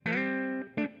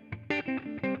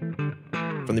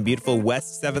from the beautiful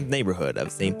West 7th neighborhood of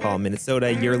St. Paul,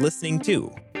 Minnesota, you're listening to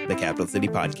the Capital City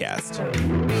Podcast.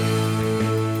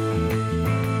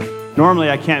 Normally,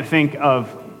 I can't think of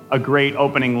a great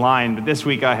opening line, but this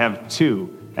week I have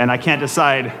two, and I can't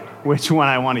decide which one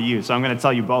I want to use, so I'm going to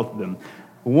tell you both of them.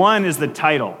 One is the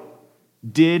title,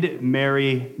 Did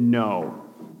Mary Know?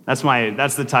 That's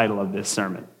the title of this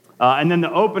sermon. And then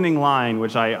the opening line,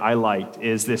 which I liked,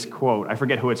 is this quote. I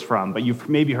forget who it's from, but you've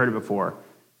maybe heard it before.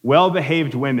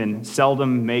 Well-behaved women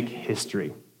seldom make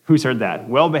history. Who's heard that?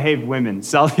 Well-behaved women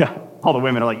seldom. All the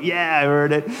women are like, yeah, I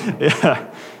heard it.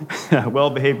 Yeah.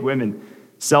 Well-behaved women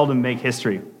seldom make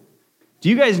history. Do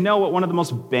you guys know what one of the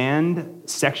most banned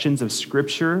sections of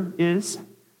Scripture is?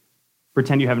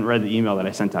 Pretend you haven't read the email that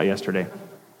I sent out yesterday.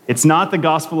 It's not the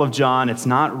Gospel of John. It's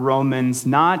not Romans.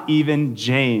 Not even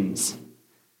James.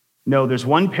 No, there's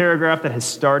one paragraph that has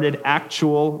started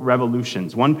actual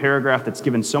revolutions. One paragraph that's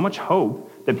given so much hope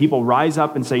that people rise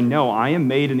up and say, no, I am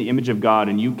made in the image of God,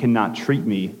 and you cannot treat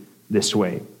me this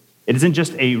way. It isn't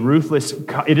just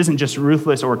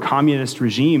ruthless or communist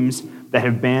regimes that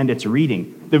have banned its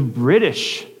reading. The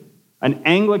British, an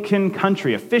Anglican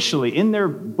country, officially in their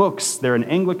books, they're an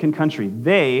Anglican country.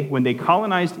 When they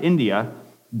colonized India,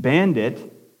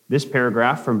 banned this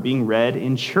paragraph from being read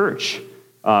in church,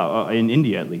 in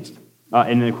India at least.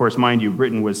 And of course, mind you,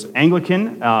 Britain was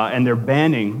Anglican, and they're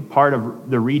banning part of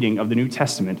the reading of the New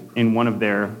Testament in one of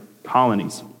their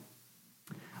colonies.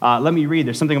 Let me read.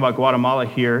 There's something about Guatemala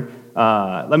here.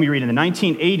 Let me read. In the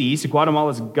 1980s,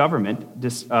 Guatemala's government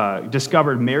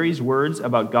discovered Mary's words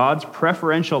about God's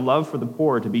preferential love for the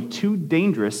poor to be too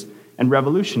dangerous and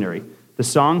revolutionary. The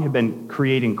song had been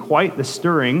creating quite the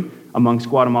stirring amongst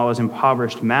Guatemala's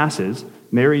impoverished masses.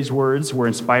 Mary's words were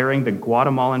inspiring the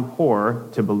Guatemalan poor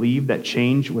to believe that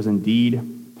change was indeed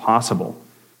possible.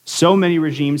 So many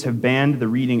regimes have banned the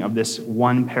reading of this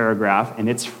one paragraph, and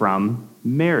it's from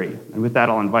Mary. And with that,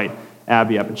 I'll invite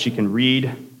Abby up, and she can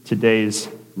read today's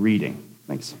reading.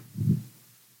 Thanks.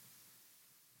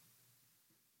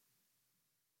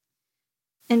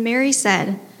 And Mary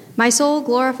said, "My soul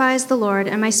glorifies the Lord,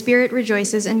 and my spirit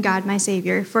rejoices in God my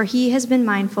Savior, for he has been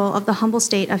mindful of the humble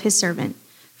state of his servant.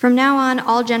 From now on,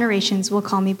 all generations will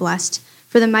call me blessed,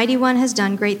 for the Mighty One has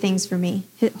done great things for me.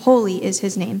 Holy is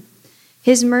his name.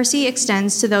 His mercy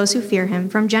extends to those who fear him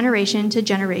from generation to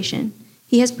generation.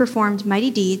 He has performed mighty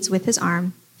deeds with his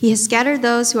arm. He has scattered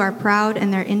those who are proud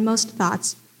in their inmost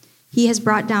thoughts. He has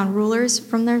brought down rulers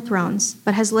from their thrones,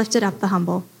 but has lifted up the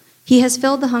humble. He has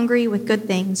filled the hungry with good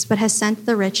things, but has sent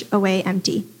the rich away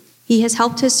empty. He has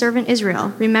helped his servant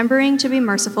Israel, remembering to be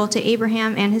merciful to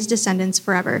Abraham and his descendants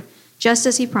forever, just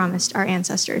as he promised our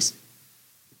ancestors."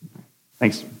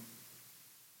 Thanks.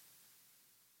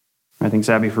 Thanks,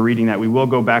 Abby, for reading that. We will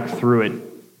go back through it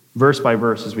verse by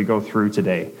verse as we go through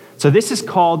today. So this is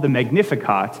called the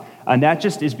Magnificat, and that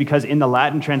just is because in the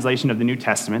Latin translation of the New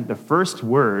Testament, the first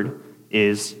word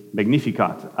is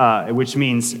Magnificat, which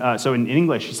means, so in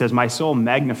English, it says, my soul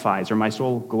magnifies, or my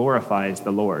soul glorifies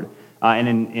the Lord. And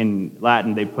in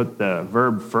Latin, they put the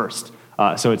verb first.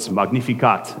 So it's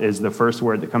Magnificat is the first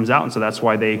word that comes out, and so that's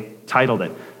why they titled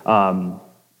it.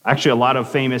 Actually, a lot of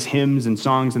famous hymns and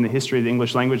songs in the history of the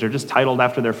English language are just titled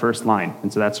after their first line,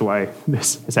 and so that's why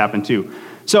this has happened too.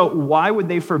 So why would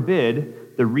they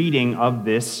forbid the reading of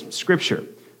this scripture?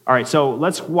 All right, so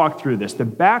let's walk through this. The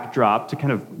backdrop, to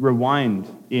kind of rewind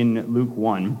in Luke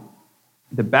 1,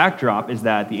 the backdrop is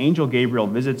that the angel Gabriel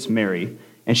visits Mary,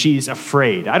 and she's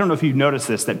afraid. I don't know if you've noticed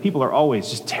this, that people are always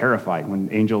just terrified when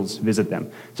angels visit them.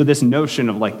 So this notion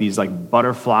of these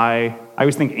butterfly, I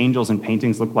always think angels in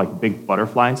paintings look like big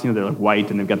butterflies. They're white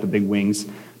and they've got the big wings.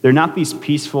 They're not these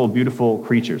peaceful, beautiful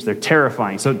creatures. They're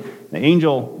terrifying. So the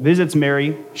angel visits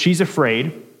Mary. She's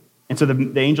afraid. And so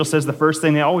the angel says the first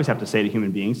thing they always have to say to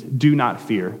human beings, do not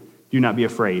fear. Do not be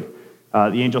afraid.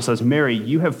 The angel says, Mary,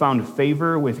 you have found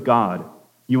favor with God.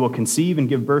 You will conceive and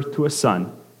give birth to a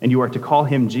son, and you are to call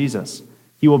him Jesus.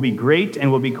 He will be great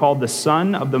and will be called the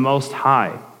Son of the Most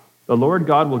High. The Lord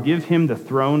God will give him the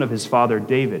throne of his father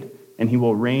David, and he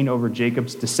will reign over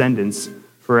Jacob's descendants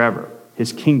forever.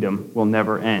 His kingdom will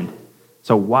never end.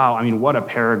 So wow, what a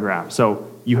paragraph. So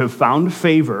you have found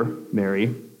favor,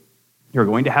 Mary. You're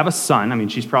going to have a son.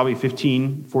 She's probably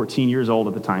 15, 14 years old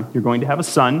at the time. You're going to have a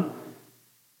son.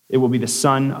 It will be the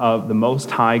Son of the Most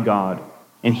High God,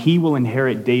 and he will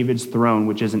inherit David's throne,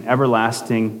 which is an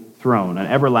everlasting throne, an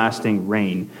everlasting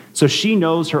reign. So she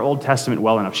knows her Old Testament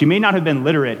well enough. She may not have been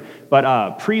literate,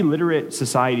 but pre-literate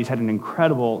societies had an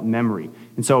incredible memory.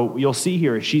 And so you'll see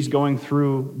here, as she's going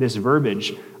through this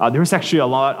verbiage, there was actually a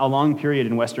long period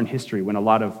in Western history when a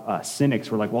lot of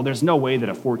cynics were like, well, there's no way that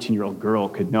a 14-year-old girl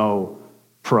could know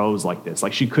prose like this.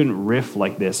 Like she couldn't riff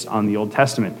like this on the Old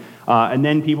Testament. And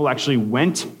then people actually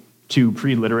went to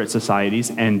pre-literate societies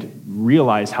and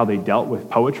realized how they dealt with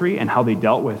poetry and how they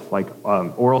dealt with like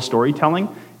oral storytelling,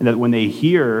 and that when they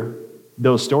hear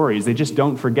those stories, they just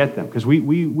don't forget them, because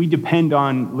we depend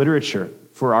on literature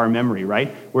for our memory, right?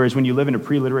 Whereas when you live in a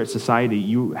pre-literate society,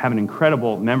 you have an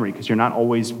incredible memory because you're not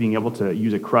always being able to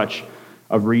use a crutch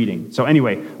of reading. So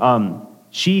anyway,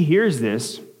 she hears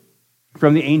this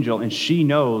from the angel, and she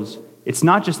knows it's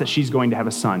not just that she's going to have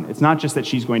a son. It's not just that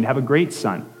she's going to have a great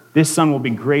son. This son will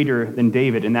be greater than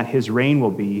David, and that his reign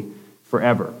will be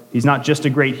forever. He's not just a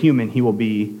great human, he will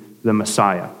be the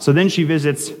Messiah. So then she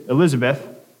visits Elizabeth,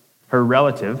 her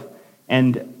relative,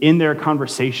 and in their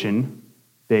conversation,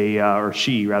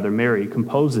 Mary,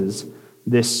 composes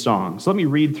this song. So let me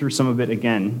read through some of it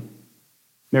again.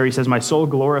 Mary says, "My soul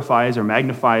glorifies or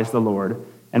magnifies the Lord,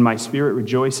 and my spirit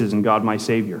rejoices in God my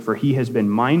Savior, for he has been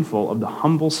mindful of the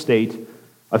humble state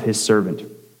of his servant."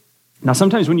 Now,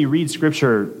 sometimes when you read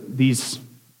Scripture, these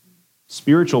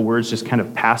spiritual words just kind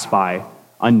of pass by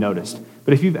unnoticed.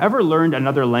 But if you've ever learned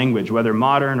another language, whether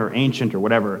modern or ancient or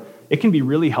whatever, it can be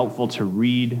really helpful to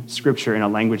read Scripture in a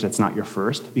language that's not your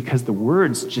first, because the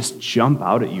words just jump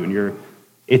out at you, and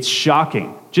it's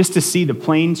shocking just to see the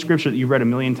plain Scripture that you've read a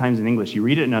million times in English. You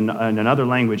read it in another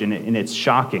language, and it's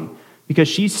shocking, because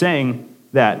she's saying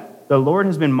that the Lord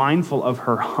has been mindful of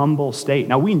her humble state.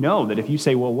 Now, we know that if you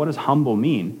say, well, what does humble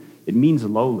mean? It means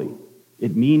lowly.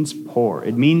 It means poor.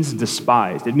 It means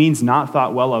despised. It means not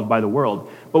thought well of by the world.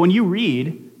 But when you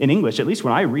read in English, at least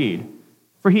when I read,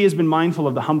 "For he has been mindful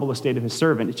of the humble estate of his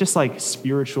servant," it's just like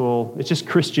spiritual, it's just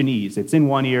Christianese. It's in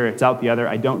one ear, it's out the other.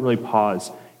 I don't really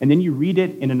pause. And then you read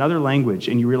it in another language,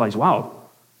 and you realize, wow,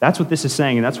 that's what this is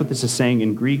saying, and that's what this is saying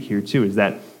in Greek here too, is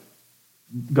that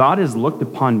God has looked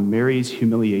upon Mary's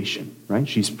humiliation, right?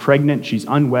 She's pregnant, she's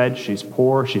unwed, she's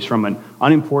poor, she's from an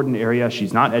unimportant area,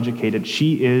 she's not educated,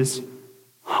 she is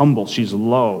humble, she's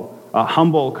low.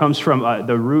 Humble comes from,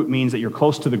 the root means that you're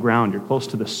close to the ground, you're close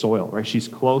to the soil, right? She's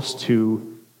close to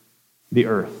the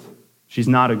earth. She's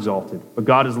not exalted. But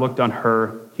God has looked on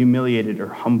her, humiliated her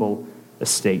humble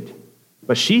estate.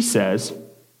 But she says,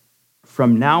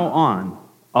 "From now on,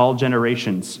 all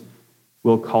generations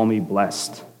will call me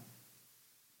blessed."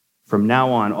 From now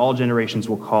on, all generations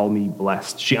will call me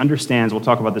blessed. She understands, we'll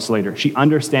talk about this later, she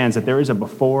understands that there is a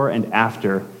before and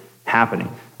after happening.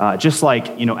 Just like,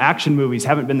 action movies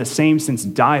haven't been the same since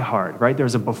Die Hard, right?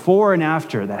 There's a before and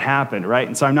after that happened, right?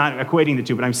 And so I'm not equating the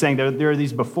two, but I'm saying there are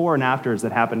these before and afters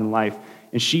that happen in life.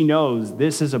 And she knows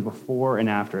this is a before and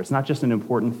after. It's not just an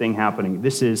important thing happening.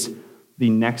 This is the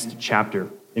next chapter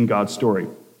in God's story.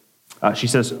 She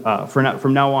says,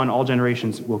 "From now on, all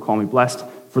generations will call me blessed,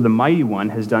 for the Mighty One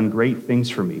has done great things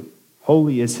for me.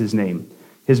 Holy is his name.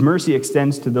 His mercy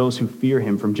extends to those who fear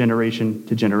him from generation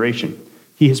to generation.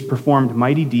 He has performed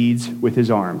mighty deeds with his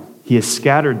arm. He has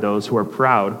scattered those who are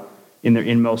proud in their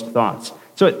inmost thoughts."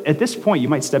 So at this point, you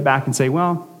might step back and say,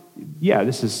 well, yeah,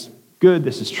 this is good,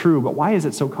 this is true, but why is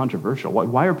it so controversial?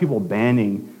 Why are people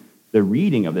banning the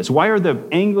reading of this? Why are the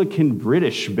Anglican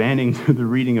British banning the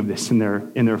reading of this in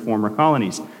their former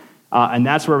colonies? And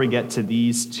that's where we get to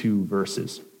these two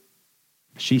verses.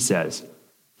 She says,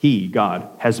 "He, God,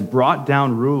 has brought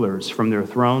down rulers from their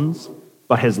thrones,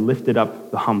 but has lifted up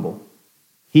the humble.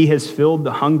 He has filled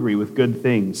the hungry with good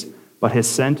things, but has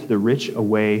sent the rich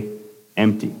away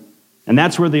empty." And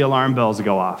that's where the alarm bells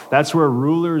go off. That's where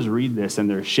rulers read this and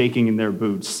they're shaking in their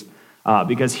boots.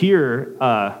 Because here,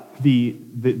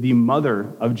 the mother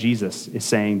of Jesus is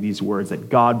saying these words, that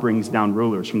God brings down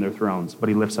rulers from their thrones, but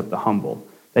he lifts up the humble.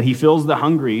 That he fills the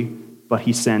hungry, but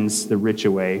he sends the rich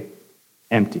away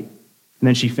empty. And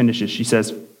then she finishes, she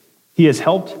says, "He has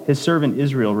helped his servant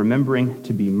Israel, remembering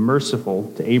to be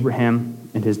merciful to Abraham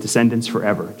and his descendants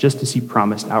forever, just as he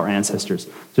promised our ancestors."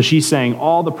 So she's saying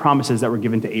all the promises that were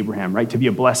given to Abraham, right? To be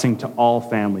a blessing to all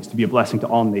families, to be a blessing to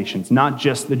all nations, not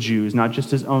just the Jews, not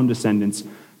just his own descendants,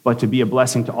 but to be a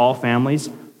blessing to all families.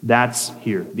 That's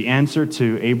here. The answer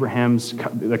to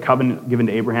the covenant given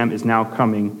to Abraham is now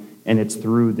coming, and it's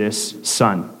through this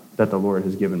son that the Lord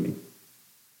has given me.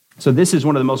 So this is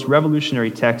one of the most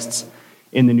revolutionary texts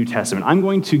in the New Testament. I'm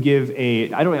going to give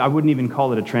I wouldn't even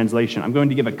call it a translation. I'm going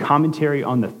to give a commentary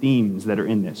on the themes that are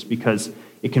in this, because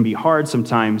it can be hard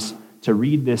sometimes to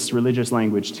read this religious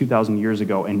language 2,000 years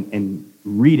ago and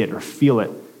read it or feel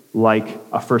it like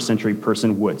a first century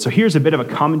person would. So here's a bit of a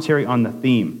commentary on the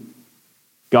theme.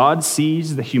 God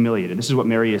sees the humiliated. This is what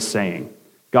Mary is saying.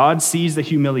 God sees the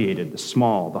humiliated, the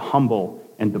small, the humble,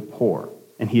 and the poor,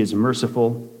 and he is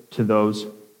merciful to those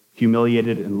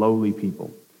humiliated and lowly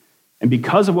people. And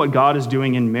because of what God is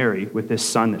doing in Mary with this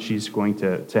son that she's going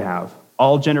to have,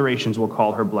 all generations will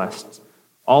call her blessed.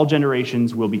 All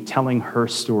generations will be telling her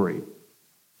story.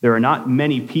 There are not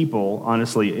many people,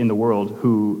 honestly, in the world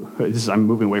I'm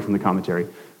moving away from the commentary.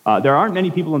 There aren't many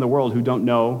people in the world who don't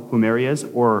know who Mary is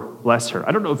or bless her.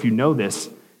 I don't know if you know this.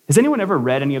 Has anyone ever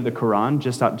read any of the Quran,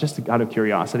 just out of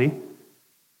curiosity? A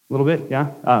little bit,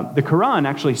 yeah? The Quran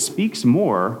actually speaks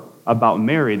more about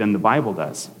Mary than the Bible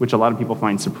does, which a lot of people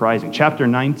find surprising. Chapter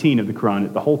 19 of the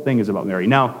Quran, the whole thing is about Mary.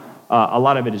 Now, a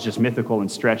lot of it is just mythical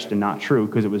and stretched and not true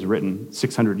because it was written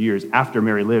 600 years after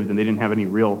Mary lived and they didn't have any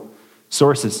real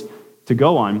sources to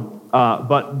go on.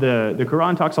 But the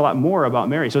Quran talks a lot more about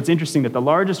Mary. So it's interesting that the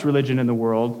largest religion in the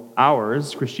world,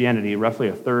 ours, Christianity, roughly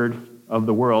a third of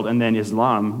the world, and then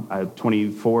Islam,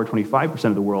 25%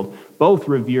 of the world, both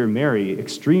revere Mary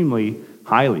extremely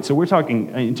highly. So we're talking,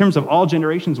 in terms of all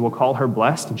generations, we'll call her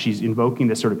blessed, and she's invoking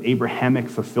this sort of Abrahamic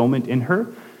fulfillment in her.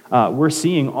 We're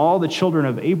seeing all the children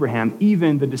of Abraham,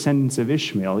 even the descendants of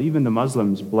Ishmael, even the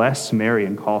Muslims, bless Mary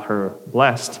and call her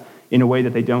blessed in a way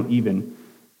that they don't even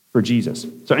for Jesus.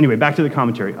 So anyway, back to the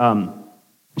commentary.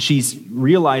 She's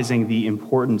realizing the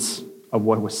importance of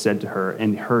what was said to her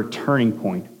and her turning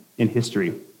point in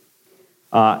history.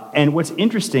 And what's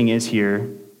interesting is here,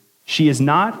 she is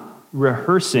not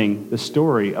rehearsing the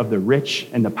story of the rich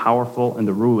and the powerful and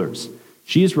the rulers.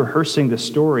 She is rehearsing the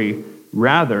story,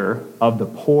 rather, of the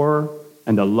poor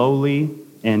and the lowly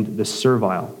and the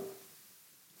servile.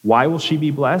 Why will she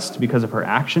be blessed? Because of her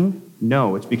action?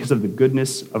 No, it's because of the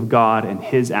goodness of God and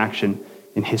his action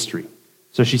in history.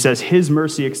 So she says, his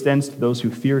mercy extends to those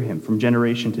who fear him from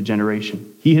generation to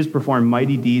generation. He has performed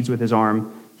mighty deeds with his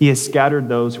arm. He has scattered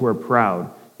those who are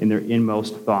proud in their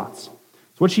inmost thoughts.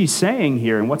 So what she's saying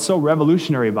here, and what's so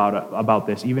revolutionary about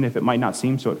this, even if it might not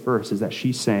seem so at first, is that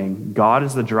she's saying God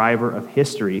is the driver of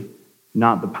history,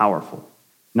 not the powerful.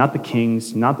 Not the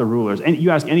kings, not the rulers. And you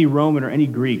ask any Roman or any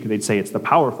Greek, they'd say it's the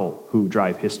powerful who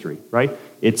drive history, right?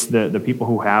 It's the people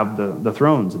who have the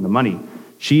thrones and the money.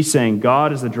 She's saying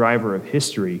God is the driver of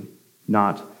history,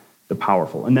 not the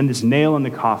powerful. And then this nail in the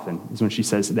coffin is when she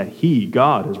says that he,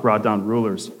 God, has brought down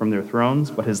rulers from their thrones,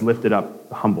 but has lifted up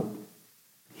the humble.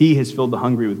 He has filled the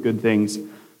hungry with good things,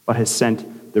 but has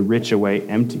sent the rich away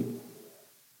empty.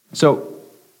 So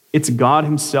it's God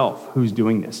himself who's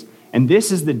doing this. And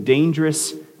this is the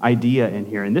dangerous idea in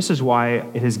here. And this is why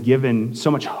it has given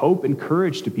so much hope and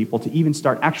courage to people to even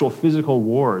start actual physical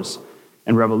wars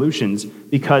and revolutions.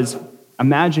 Because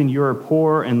imagine you're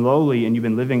poor and lowly and you've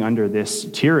been living under this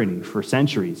tyranny for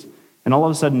centuries. And all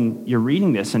of a sudden you're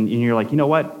reading this and you're like, you know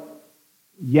what?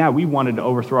 Yeah, we wanted to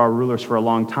overthrow our rulers for a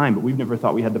long time, but we've never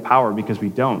thought we had the power because we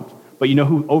don't. But you know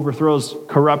who overthrows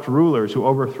corrupt rulers, who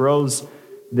overthrows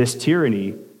this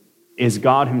tyranny, is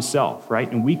God himself, right?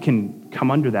 And we can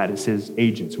come under that as his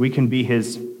agents. We can be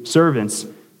his servants,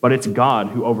 but it's God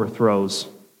who overthrows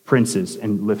princes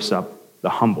and lifts up the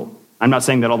humble. I'm not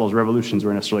saying that all those revolutions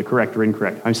were necessarily correct or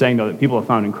incorrect. I'm saying, though, that people have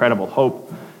found incredible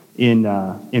hope in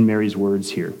Mary's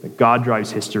words here, that God drives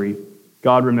history,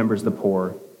 God remembers the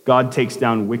poor, God takes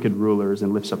down wicked rulers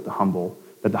and lifts up the humble,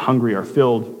 that the hungry are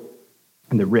filled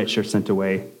and the rich are sent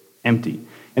away empty.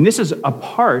 And this is a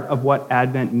part of what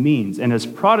Advent means. And as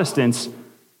Protestants,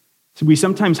 we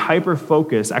sometimes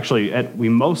hyper-focus, we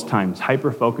most times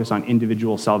hyper-focus on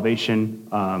individual salvation,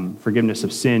 forgiveness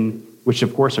of sin, which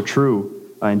of course are true.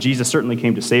 And Jesus certainly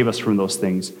came to save us from those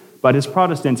things. But as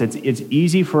Protestants, it's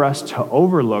easy for us to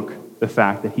overlook the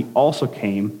fact that he also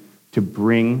came to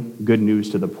bring good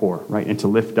news to the poor, right? And to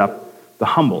lift up the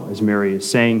humble, as Mary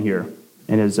is saying here,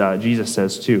 and as Jesus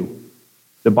says too.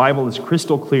 The Bible is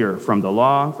crystal clear from the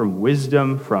law, from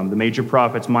wisdom, from the major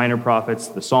prophets, minor prophets,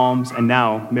 the Psalms, and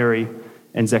now Mary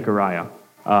and Zechariah,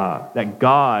 that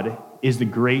God is the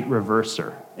great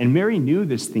reverser. And Mary knew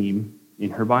this theme in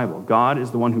her Bible. God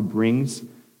is the one who brings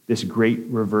this great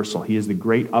reversal. He is the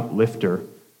great uplifter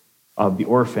of the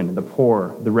orphan, the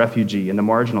poor, the refugee, and the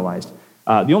marginalized.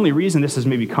 The only reason this is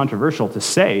maybe controversial to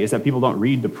say is that people don't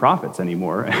read the prophets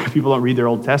anymore. People don't read their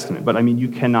Old Testament. But I mean, you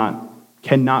cannot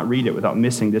read it without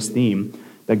missing this theme,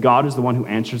 that God is the one who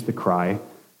answers the cry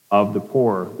of the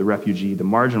poor, the refugee, the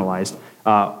marginalized.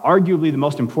 Arguably the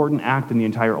most important act in the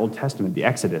entire Old Testament, the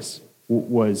Exodus,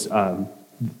 was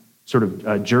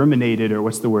germinated, or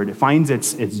what's the word? It finds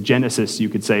its genesis, you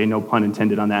could say, no pun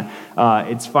intended on that.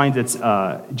 It finds its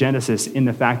genesis in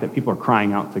the fact that people are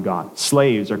crying out to God.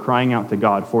 Slaves are crying out to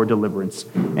God for deliverance,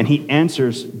 and he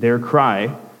answers their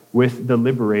cry with the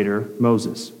liberator,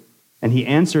 Moses. And he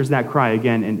answers that cry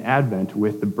again in Advent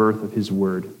with the birth of his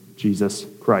word, Jesus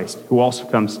Christ, who also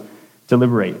comes to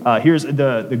liberate. Here's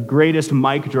the greatest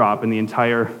mic drop in the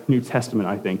entire New Testament,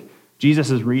 I think.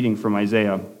 Jesus is reading from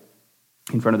Isaiah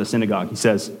in front of the synagogue. He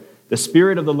says, "The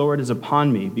Spirit of the Lord is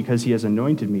upon me because he has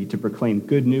anointed me to proclaim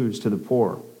good news to the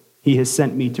poor. He has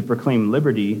sent me to proclaim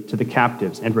liberty to the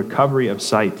captives and recovery of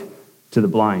sight to the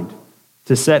blind,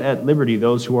 to set at liberty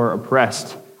those who are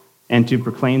oppressed, and to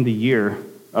proclaim the year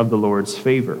of the Lord's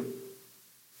favor."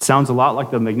 It sounds a lot like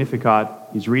the Magnificat.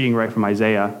 He's reading right from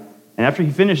Isaiah. And after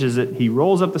he finishes it, he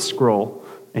rolls up the scroll,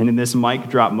 and in this mic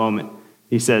drop moment,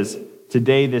 he says,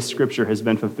 "Today this scripture has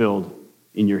been fulfilled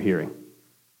in your hearing."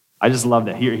 I just love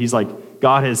that. Here, he's like,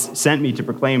 God has sent me to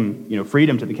proclaim,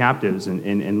 freedom to the captives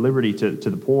and liberty to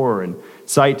the poor and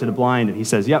sight to the blind. And he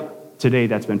says, yep, today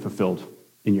that's been fulfilled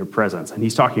in your presence. And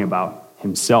he's talking about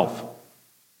himself.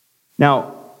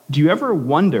 Now, do you ever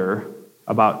wonder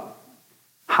about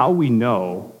how we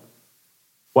know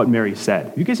what Mary said?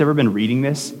 Have you guys ever been reading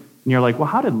this? And you're like, well,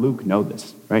 how did Luke know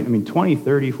this, right? 20,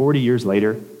 30, 40 years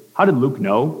later, how did Luke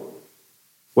know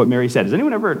what Mary said? Has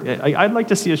anyone ever, I'd like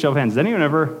to see a show of hands, has anyone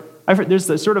ever, I've heard there's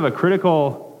a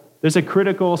critical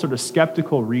sort of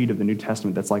skeptical read of the New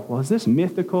Testament that's like, well, is this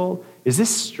mythical? Is this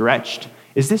stretched?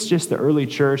 Is this just the early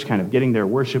church kind of getting their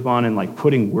worship on and like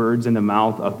putting words in the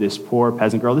mouth of this poor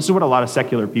peasant girl? This is what a lot of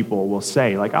secular people will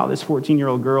say, like, oh, this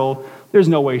 14-year-old girl, there's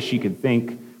no way she could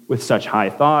think with such high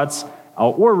thoughts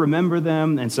or remember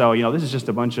them. And so, this is just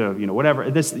a bunch of, whatever.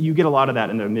 You get a lot of that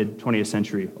in the mid-20th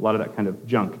century, a lot of that kind of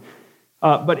junk.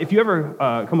 But if you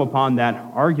ever come upon that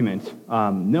argument,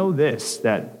 know this,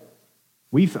 that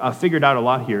we've figured out a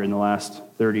lot here in the last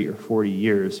 30 or 40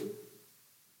 years.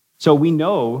 So we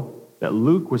know that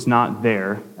Luke was not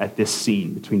there at this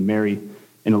scene between Mary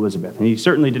and Elizabeth. And he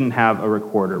certainly didn't have a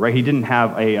recorder, right? He didn't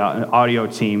have an audio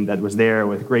team that was there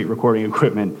with great recording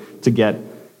equipment to get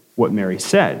what Mary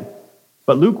said.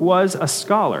 But Luke was a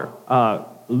scholar.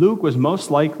 Luke was most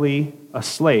likely a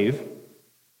slave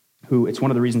who, it's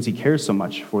one of the reasons he cares so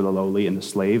much for the lowly and the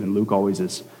slave, and Luke always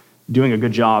is doing a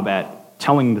good job at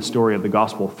telling the story of the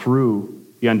gospel through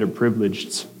the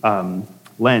underprivileged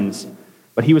lens.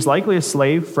 But he was likely a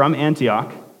slave from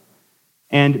Antioch,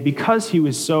 and because he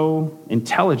was so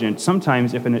intelligent,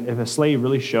 sometimes if a slave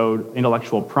really showed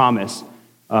intellectual promise,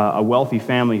 a wealthy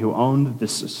family who owned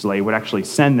this slave would actually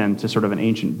send them to sort of an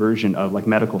ancient version of like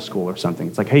medical school or something.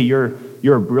 It's like, hey, you're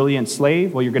a brilliant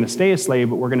slave. Well, you're going to stay a slave,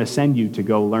 but we're going to send you to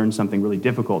go learn something really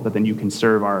difficult that then you can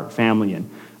serve our family in.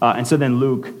 And so then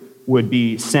Luke would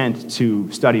be sent to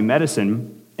study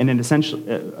medicine, and then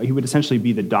he would essentially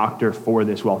be the doctor for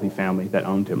this wealthy family that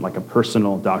owned him, like a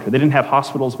personal doctor. They didn't have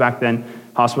hospitals back then.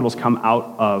 Hospitals come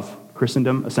out of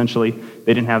Christendom, essentially.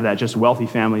 They didn't have that. Just wealthy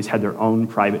families had their own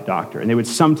private doctor. And they would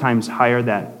sometimes hire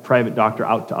that private doctor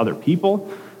out to other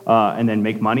people and then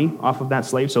make money off of that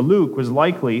slave. So Luke was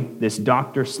likely this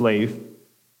doctor slave.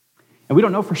 And we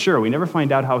don't know for sure. We never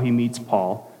find out how he meets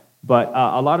Paul. But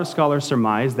a lot of scholars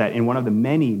surmise that in one of the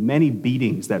many, many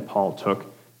beatings that Paul took,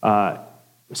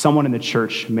 someone in the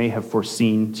church may have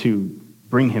foreseen to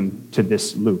bring him to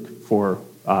this Luke for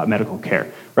medical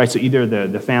care, right? So either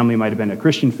the family might have been a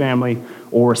Christian family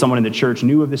or someone in the church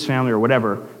knew of this family or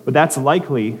whatever, but that's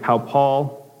likely how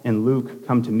Paul and Luke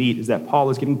come to meet, is that Paul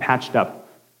is getting patched up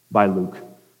by Luke.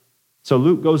 So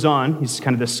Luke goes on, he's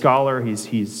kind of the scholar,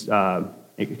 he's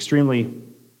extremely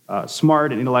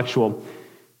smart and intellectual,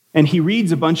 and he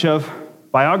reads a bunch of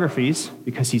biographies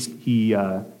because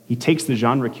he takes the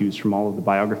genre cues from all of the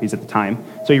biographies at the time.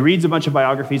 So he reads a bunch of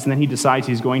biographies, and then he decides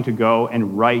he's going to go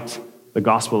and write the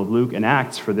Gospel of Luke and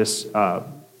Acts for this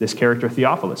character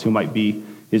Theophilus, who might be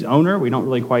his owner. We don't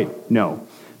really quite know.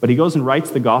 But he goes and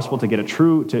writes the Gospel to get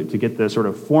to get the sort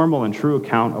of formal and true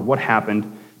account of what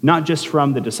happened, not just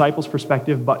from the disciples'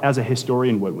 perspective, but as a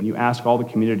historian would, when you ask all the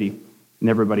community and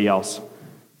everybody else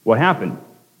what happened.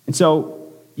 And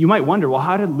so you might wonder, well,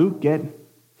 how did Luke get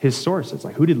his sources?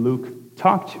 Like, who did Luke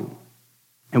talk to?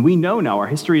 And we know now, our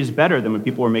history is better than when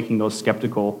people were making those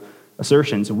skeptical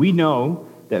assertions. We know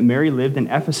that Mary lived in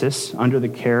Ephesus under the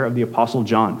care of the Apostle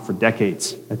John for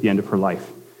decades at the end of her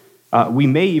life. We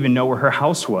may even know where her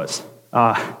house was.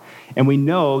 And we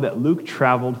know that Luke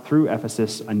traveled through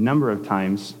Ephesus a number of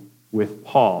times with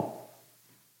Paul.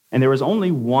 And there was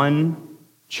only one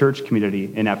church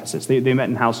community in Ephesus. They met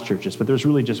in house churches, but there's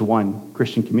really just one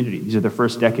Christian community. These are the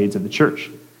first decades of the church.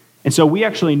 And so we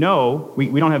actually know, we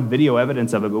don't have video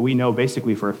evidence of it, but we know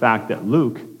basically for a fact that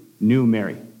Luke knew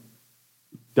Mary.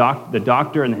 The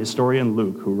doctor and the historian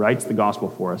Luke, who writes the gospel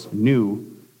for us, knew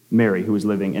Mary, who was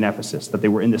living in Ephesus, that they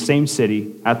were in the same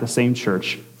city, at the same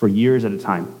church, for years at a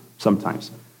time, sometimes.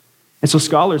 And so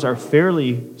scholars are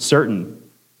fairly certain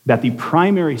that the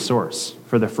primary source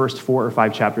for the first 4 or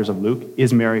 5 chapters of Luke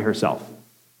is Mary herself.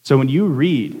 So when you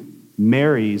read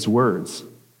Mary's words,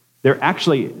 they're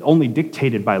actually only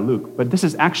dictated by Luke, but this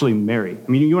is actually Mary.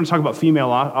 I mean, you want to talk about female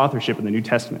authorship in the New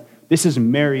Testament. This is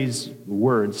Mary's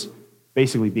words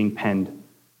basically being penned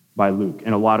by Luke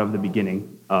and a lot of the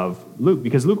beginning of Luke,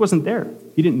 because Luke wasn't there.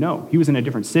 He didn't know. He was in a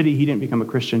different city. He didn't become a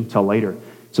Christian till later.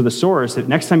 So the source, that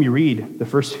next time you read the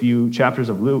first few chapters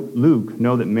of Luke,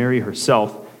 know that Mary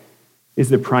herself is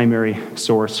the primary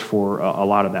source for a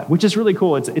lot of that, which is really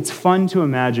cool. It's fun to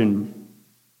imagine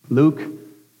Luke,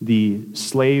 the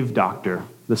slave doctor,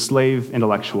 the slave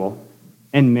intellectual,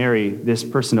 and Mary, this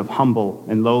person of humble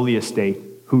and lowly estate,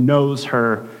 who knows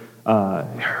her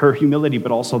humility,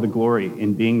 but also the glory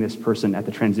in being this person at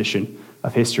the transition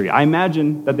of history. I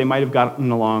imagine that they might have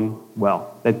gotten along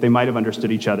well, that they might have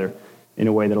understood each other in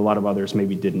a way that a lot of others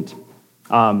maybe didn't.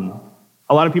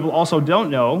 A lot of people also don't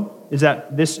know is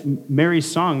that this Mary's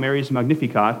song, Mary's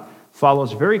Magnificat,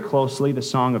 follows very closely the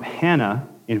song of Hannah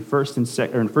in 1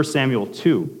 Samuel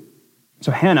 2.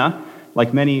 So Hannah,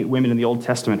 like many women in the Old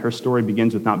Testament, her story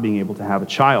begins with not being able to have a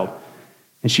child.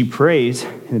 And she prays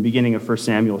in the beginning of 1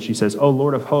 Samuel, she says, "O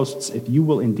Lord of hosts, if you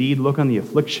will indeed look on the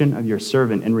affliction of your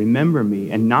servant and remember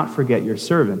me and not forget your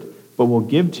servant, but will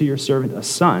give to your servant a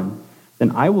son,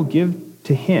 then I will give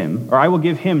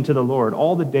him to the Lord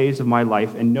all the days of my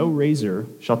life, and no razor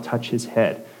shall touch his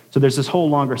head." So there's this whole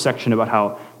longer section about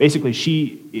how basically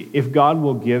if God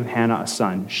will give Hannah a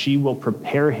son, she will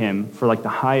prepare him for like the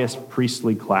highest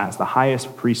priestly class, the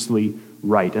highest priestly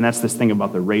right. And that's this thing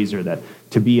about the razor, that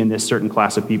to be in this certain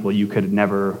class of people, you could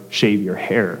never shave your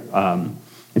hair.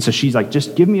 And so she's like,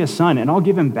 just give me a son and I'll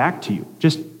give him back to you.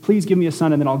 Just please give me a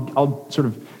son, and then I'll sort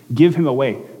of give him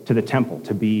away to the temple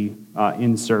to be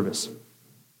in service.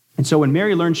 And so when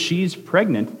Mary learns she's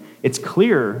pregnant, it's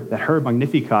clear that her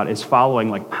Magnificat is following,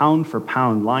 like pound for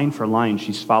pound, line for line,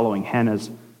 she's following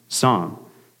Hannah's song.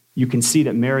 You can see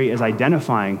that Mary is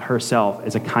identifying herself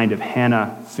as a kind of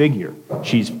Hannah figure.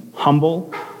 She's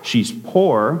humble, she's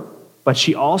poor, but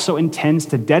she also intends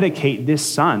to dedicate this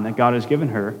son that God has given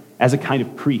her as a kind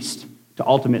of priest to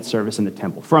ultimate service in the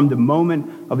temple. From the moment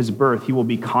of his birth, he will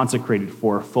be consecrated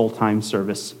for full-time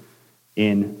service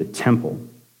in the temple.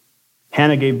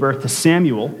 Hannah gave birth to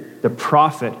Samuel, the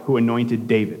prophet who anointed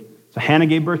David. So Hannah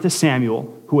gave birth to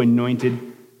Samuel, who anointed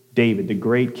David, the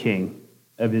great king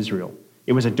of Israel.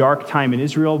 It was a dark time in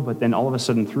Israel, but then all of a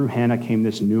sudden through Hannah came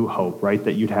this new hope, right?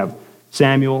 That you'd have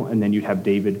Samuel and then you'd have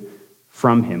David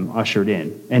from him ushered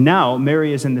in. And now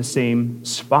Mary is in the same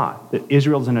spot, that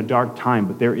Israel's in a dark time,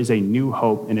 but there is a new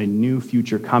hope and a new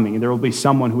future coming. And there will be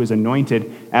someone who is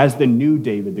anointed as the new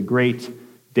David, the great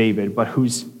David, but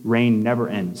whose reign never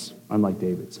ends, unlike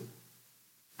David's.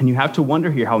 And you have to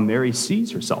wonder here how Mary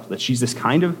sees herself, that she's this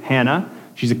kind of Hannah,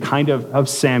 she's a kind of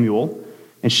Samuel,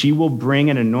 and she will bring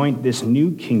and anoint this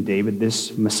new King David,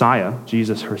 this Messiah,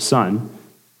 Jesus, her son.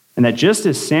 And that just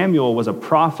as Samuel was a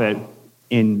prophet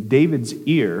in David's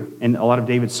ear, and a lot of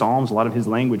David's psalms, a lot of his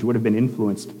language would have been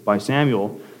influenced by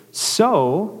Samuel,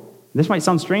 so, this might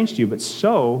sound strange to you, but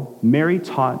so Mary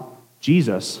taught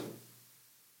Jesus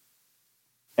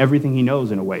everything he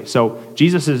knows in a way. So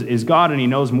Jesus is God, and he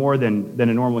knows more than a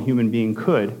normal human being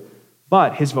could,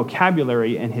 but his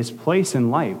vocabulary and his place in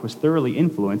life was thoroughly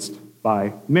influenced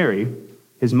by Mary,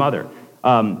 his mother.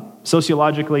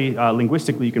 Sociologically,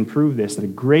 linguistically, you can prove this, that a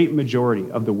great majority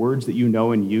of the words that you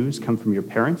know and use come from your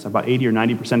parents. About 80 or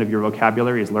 90% of your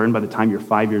vocabulary is learned by the time you're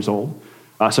 5 years old.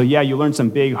 So yeah, you learn some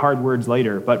big, hard words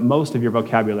later, but most of your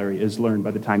vocabulary is learned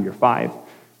by the time you're 5.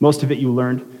 Most of it you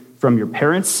learned from your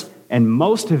parents, and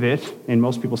most of it, in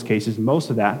most people's cases, most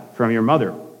of that from your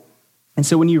mother. And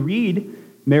so when you read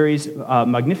Mary's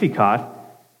Magnificat,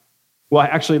 well,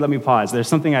 actually, let me pause. There's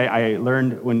something I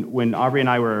learned when Aubrey and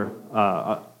I were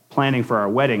planning for our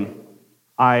wedding.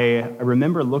 I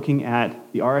remember looking at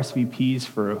the RSVPs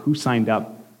for who signed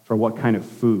up for what kind of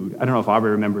food. I don't know if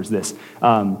Aubrey remembers this.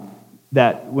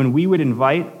 That when we would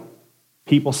invite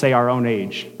people, say our own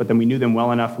age, but then we knew them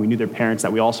well enough, we knew their parents,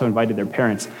 that we also invited their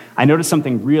parents, I noticed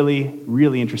something really,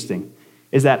 really interesting,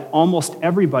 is that almost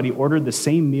everybody ordered the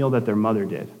same meal that their mother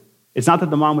did. It's not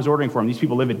that the mom was ordering for them. These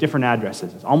people live at different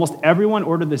addresses. Almost everyone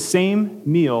ordered the same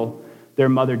meal their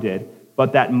mother did,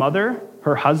 but that mother,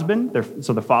 her husband,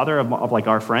 so the father of like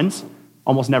our friends,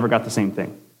 almost never got the same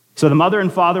thing. So the mother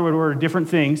and father would order different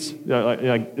things,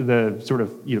 like the sort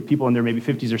of people in their maybe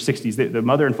 50s or 60s. The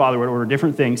mother and father would order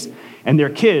different things, and their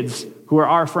kids, who are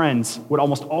our friends, would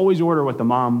almost always order what the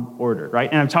mom ordered, right?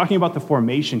 And I'm talking about the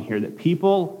formation here, that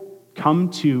people come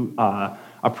to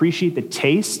appreciate the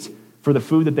taste, for the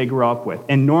food that they grew up with.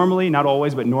 And normally, not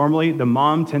always, but normally, the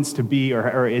mom tends to be,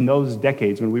 or in those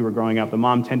decades when we were growing up, the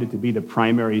mom tended to be the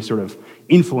primary sort of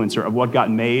influencer of what got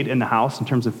made in the house in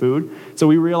terms of food. So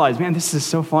we realized, man, this is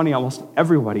so funny. Almost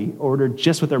everybody ordered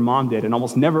just what their mom did and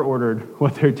almost never ordered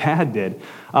what their dad did.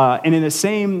 And in the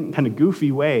same kind of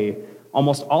goofy way,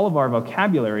 almost all of our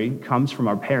vocabulary comes from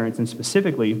our parents, and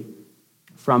specifically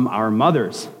from our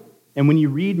mothers. And when you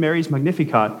read Mary's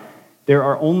Magnificat, there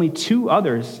are only two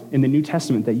others in the New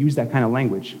Testament that use that kind of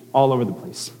language all over the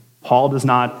place. Paul does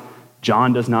not,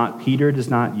 John does not, Peter does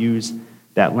not use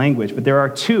that language. But there are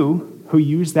two who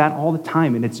use that all the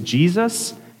time, and it's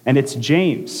Jesus and it's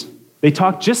James. They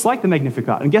talk just like the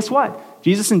Magnificat. And guess what?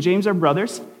 Jesus and James are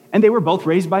brothers, and they were both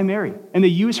raised by Mary. And they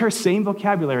use her same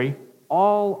vocabulary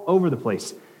all over the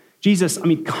place. Jesus,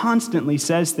 constantly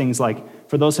says things like,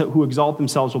 for those who exalt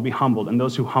themselves will be humbled, and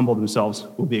those who humble themselves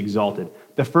will be exalted.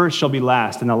 The first shall be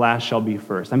last, and the last shall be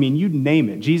first. You name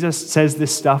it. Jesus says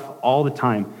this stuff all the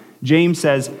time. James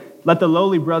says, let the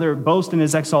lowly brother boast in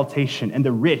his exaltation, and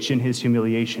the rich in his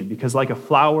humiliation, because like a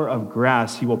flower of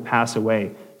grass he will pass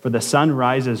away. For the sun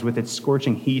rises with its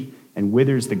scorching heat and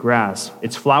withers the grass.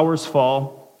 Its flowers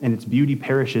fall, and its beauty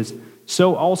perishes.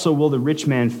 So also will the rich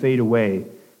man fade away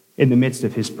in the midst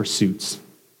of his pursuits.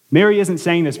 Mary isn't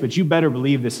saying this, but you better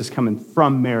believe this is coming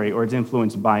from Mary, or it's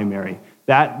influenced by Mary.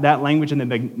 That language in the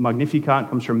Magnificat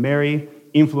comes from Mary,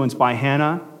 influenced by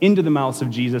Hannah, into the mouths of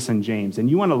Jesus and James. And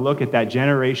you want to look at that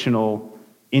generational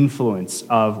influence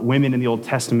of women in the Old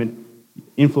Testament,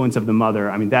 influence of the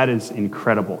mother. That is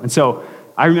incredible. And so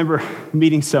I remember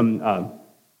meeting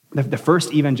the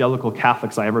first evangelical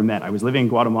Catholics I ever met. I was living in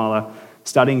Guatemala,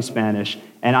 studying Spanish,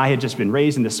 and I had just been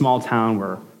raised in this small town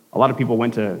where a lot of people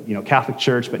went to Catholic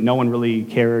church, but no one really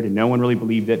cared, and no one really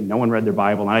believed it, and no one read their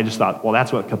Bible. And I just thought, well,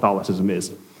 that's what Catholicism is.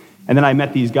 And then I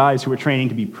met these guys who were training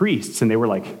to be priests, and they were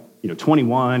like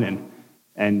 21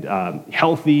 and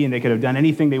healthy, and they could have done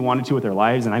anything they wanted to with their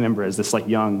lives. And I remember as this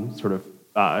young sort of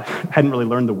hadn't really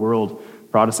learned the world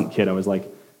Protestant kid, I was like,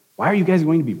 why are you guys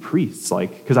going to be priests?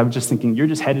 Because I was just thinking, you're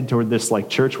just headed toward this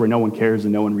church where no one cares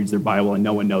and no one reads their Bible and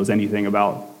no one knows anything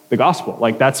about the gospel.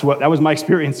 That was my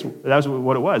experience. That was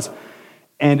what it was.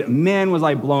 And man, was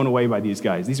I blown away by these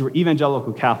guys. These were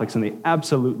evangelical Catholics, and they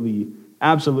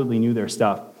absolutely knew their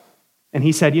stuff. And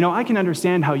he said, I can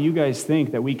understand how you guys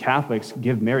think that we Catholics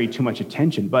give Mary too much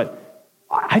attention, but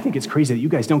I think it's crazy that you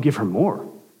guys don't give her more.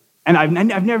 And I've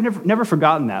never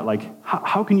forgotten that.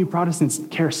 How can you Protestants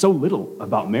care so little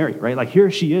about Mary, right?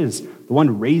 Here she is, the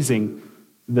one raising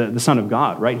the Son of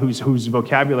God, right? Whose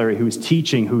vocabulary, whose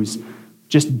teaching, whose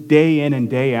just day in and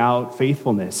day out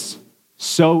faithfulness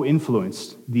so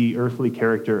influenced the earthly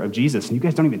character of Jesus. And you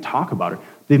guys don't even talk about her.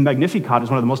 The Magnificat is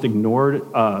one of the most ignored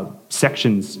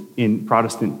sections in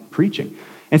Protestant preaching.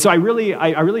 And so I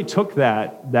really took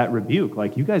that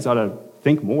rebuke. You guys ought to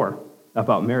think more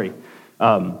about Mary.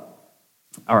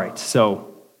 All right,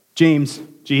 so James,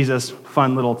 Jesus,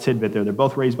 fun little tidbit there. They're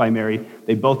both raised by Mary.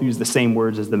 They both use the same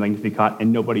words as the Magnificat,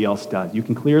 and nobody else does. You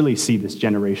can clearly see this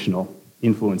generational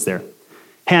influence there.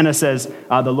 Hannah says,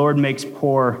 the Lord makes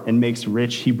poor and makes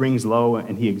rich. He brings low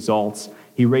and he exalts.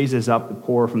 He raises up the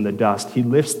poor from the dust. He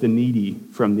lifts the needy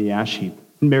from the ash heap.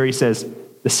 And Mary says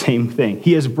the same thing.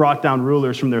 He has brought down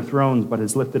rulers from their thrones, but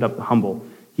has lifted up the humble.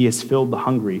 He has filled the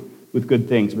hungry with good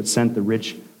things, but sent the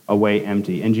rich away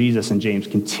empty. And Jesus and James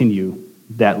continue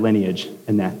that lineage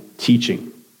and that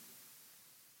teaching.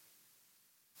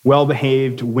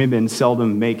 Well-behaved women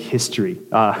seldom make history.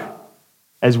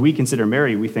 As we consider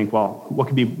Mary, we think, well, what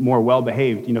could be more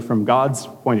well-behaved? From God's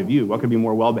point of view, what could be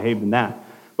more well-behaved than that?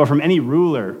 But from any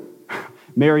ruler,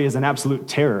 Mary is an absolute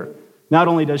terror. Not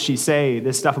only does she say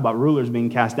this stuff about rulers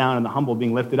being cast down and the humble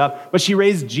being lifted up, but she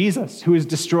raised Jesus, who has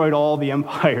destroyed all the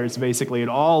empires, basically, and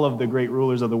all of the great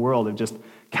rulers of the world have just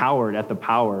cowered at the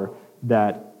power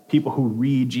that people who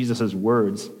read Jesus'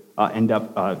 words end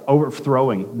up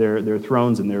overthrowing their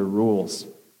thrones and their rules.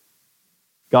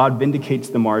 God vindicates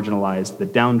the marginalized, the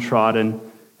downtrodden,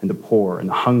 and the poor, and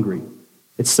the hungry.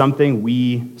 It's something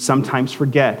we sometimes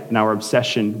forget in our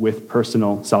obsession with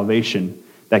personal salvation,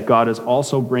 that God is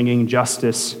also bringing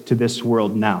justice to this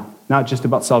world now. Not just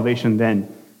about salvation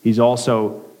then, he's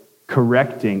also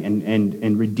correcting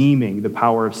and redeeming the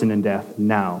power of sin and death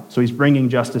now. So he's bringing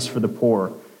justice for the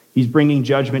poor. He's bringing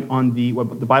judgment on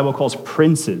what the Bible calls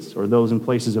princes, or those in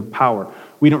places of power.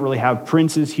 We don't really have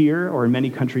princes here or in many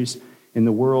countries in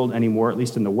the world anymore, at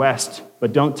least in the West.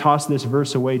 But don't toss this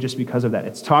verse away just because of that.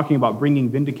 It's talking about bringing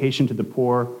vindication to the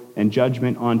poor and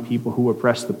judgment on people who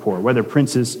oppress the poor, whether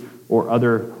princes or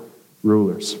other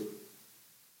rulers.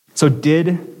 So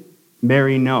did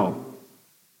Mary know?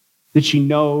 Did she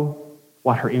know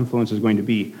what her influence was going to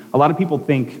be. A lot of people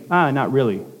think, not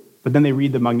really. But then they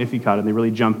read the Magnificat and they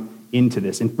really jump into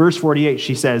this. In verse 48,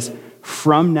 she says,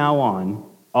 from now on,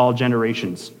 all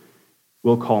generations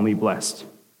will call me blessed.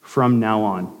 From now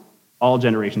on, all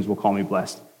generations will call me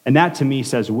blessed. And that to me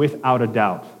says, without a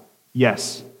doubt,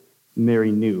 yes,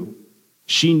 Mary knew.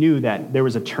 She knew that there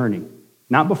was a turning.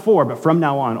 Not before, but from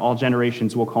now on, all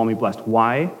generations will call me blessed.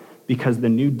 Why? Because the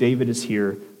new David is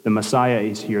here, the Messiah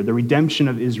is here, the redemption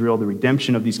of Israel, the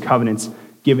redemption of these covenants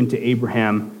given to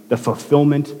Abraham, the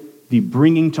fulfillment, the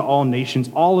bringing to all nations,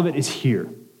 all of it is here.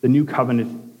 The new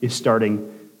covenant is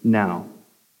starting now.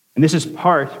 And this is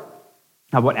part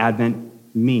of what Advent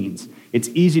means. It's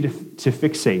easy to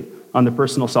fixate on the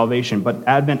personal salvation, but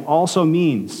Advent also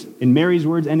means, in Mary's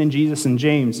words and in Jesus and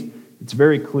James, it's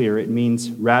very clear. It means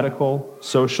radical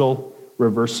social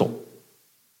reversal.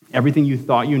 Everything you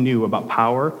thought you knew about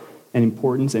power and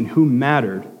importance and who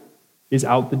mattered is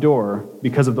out the door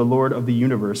because of the Lord of the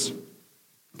universe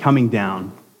coming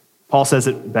down. Paul says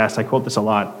it best. I quote this a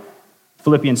lot.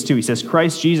 Philippians 2, he says,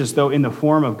 Christ Jesus, though in the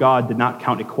form of God, did not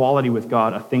count equality with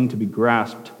God a thing to be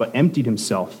grasped, but emptied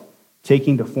himself,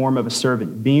 taking the form of a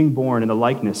servant, being born in the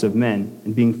likeness of men,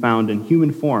 and being found in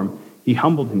human form, he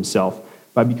humbled himself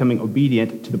by becoming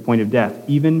obedient to the point of death,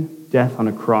 even death on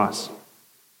a cross.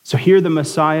 So here the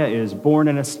Messiah is born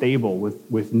in a stable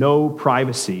with no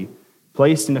privacy,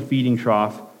 placed in a feeding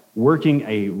trough, working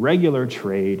a regular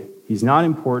trade. He's not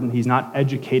important. He's not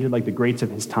educated like the greats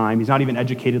of his time. He's not even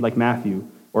educated like Matthew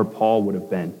or Paul would have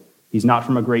been. He's not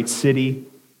from a great city,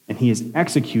 and he is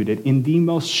executed in the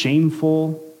most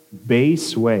shameful,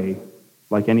 base way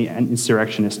like any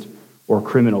insurrectionist or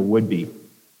criminal would be.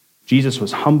 Jesus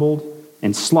was humbled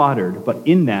and slaughtered, but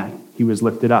in that he was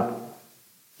lifted up.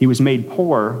 He was made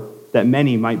poor that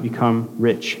many might become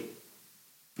rich.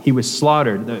 He was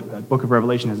slaughtered. The book of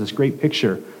Revelation has this great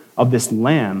picture of this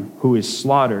lamb who is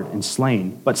slaughtered and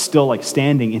slain, but still like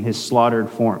standing in his slaughtered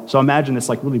form. So imagine this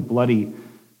like really bloody,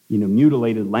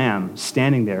 mutilated lamb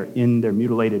standing there in their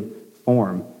mutilated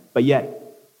form. But yet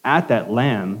at that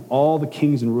lamb, all the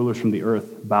kings and rulers from the earth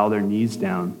bow their knees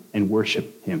down and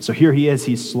worship him. So here he is,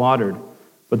 he's slaughtered,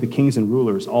 but the kings and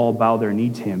rulers all bow their knee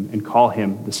to him and call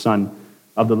him the Son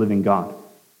of the living God.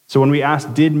 So when we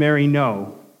ask, did Mary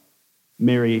know?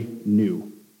 Mary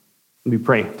knew. Let me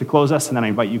pray to close us, and then I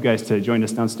invite you guys to join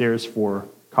us downstairs for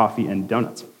coffee and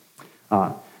donuts.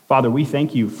 Father, we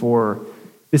thank you for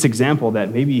this example that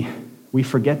maybe we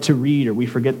forget to read or we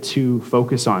forget to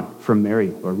focus on from Mary.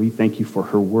 Lord, we thank you for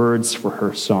her words, for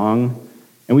her song.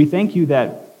 And we thank you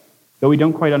that though we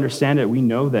don't quite understand it, we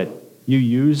know that you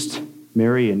used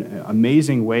Mary in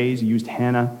amazing ways, you used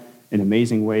Hannah in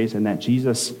amazing ways, and that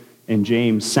Jesus and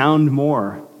James sound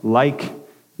more like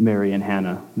Mary and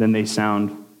Hannah than they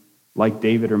sound like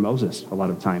David or Moses a lot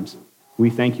of times. We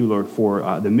thank you, Lord,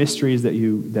 for the mysteries that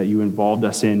you involved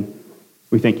us in.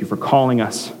 We thank you for calling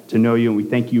us to know you, and we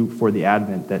thank you for the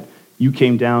Advent, that you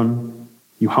came down,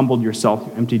 you humbled yourself,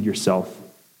 you emptied yourself,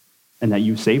 and that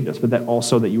you saved us, but that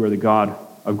also that you are the God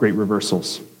of great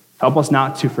reversals. Help us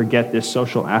not to forget this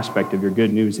social aspect of your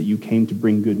good news, that you came to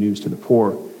bring good news to the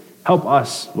poor. Help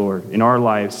us, Lord, in our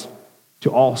lives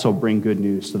to also bring good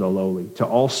news to the lowly, to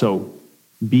also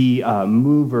be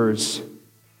movers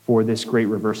for this great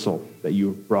reversal that you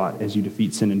have brought as you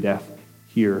defeat sin and death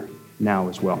here now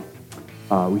as well.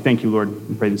 We thank you, Lord,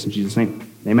 and pray this in Jesus' name.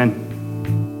 Amen.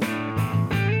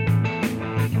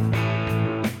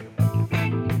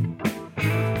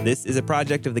 This is a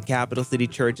project of the Capital City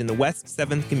Church in the West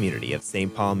 7th community of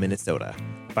St. Paul, Minnesota.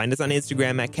 Find us on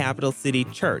Instagram at Capital City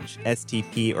Church,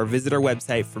 STP, or visit our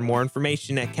website for more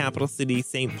information at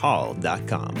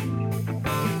capitalcitystpaul.com.